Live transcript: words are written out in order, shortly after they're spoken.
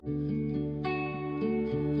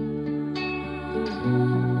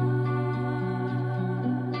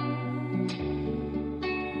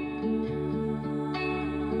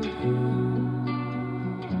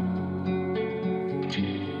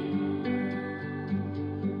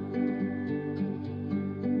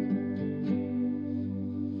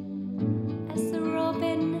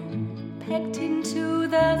Pecked into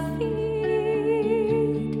the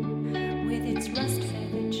feed with its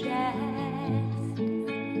rust-feathered chest.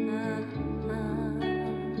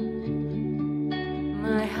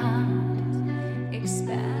 My heart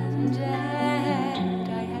expanded.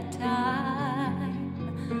 I had time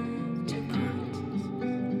to put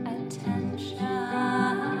attention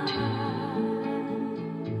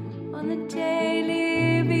on the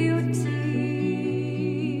daily beauty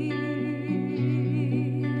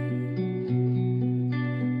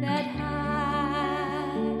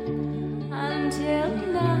until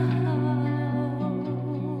now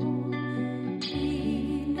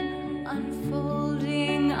been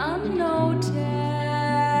unfolding unnoticed.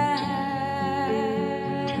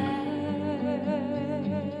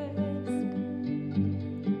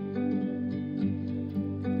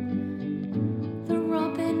 The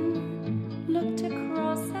robin looked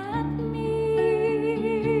across at me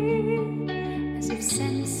as if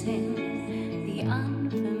sensing the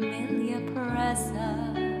unfamiliar presence.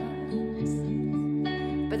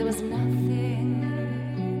 But there was nothing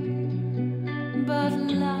but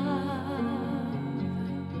love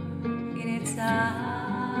in its eyes.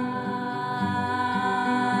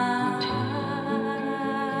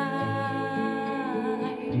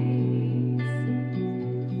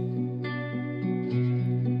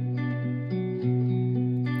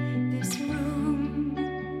 This room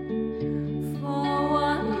for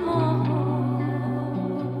one more,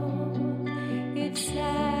 it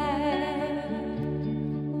said,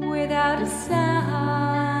 without a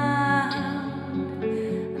sound,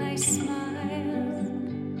 and I smiled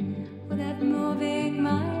without moving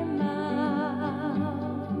my mouth.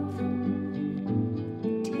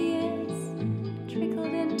 Tears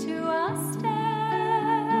trickled into our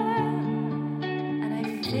stare, and I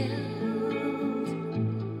filled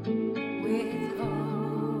with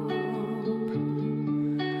hope.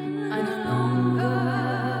 I no longer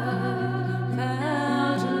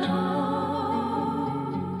felt alone.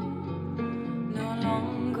 No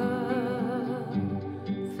longer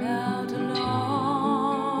felt alone.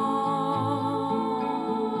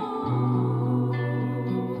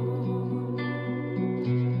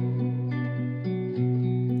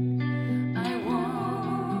 I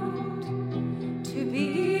want to be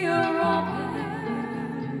a robin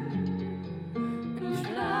and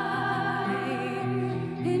fly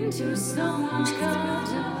into some sky.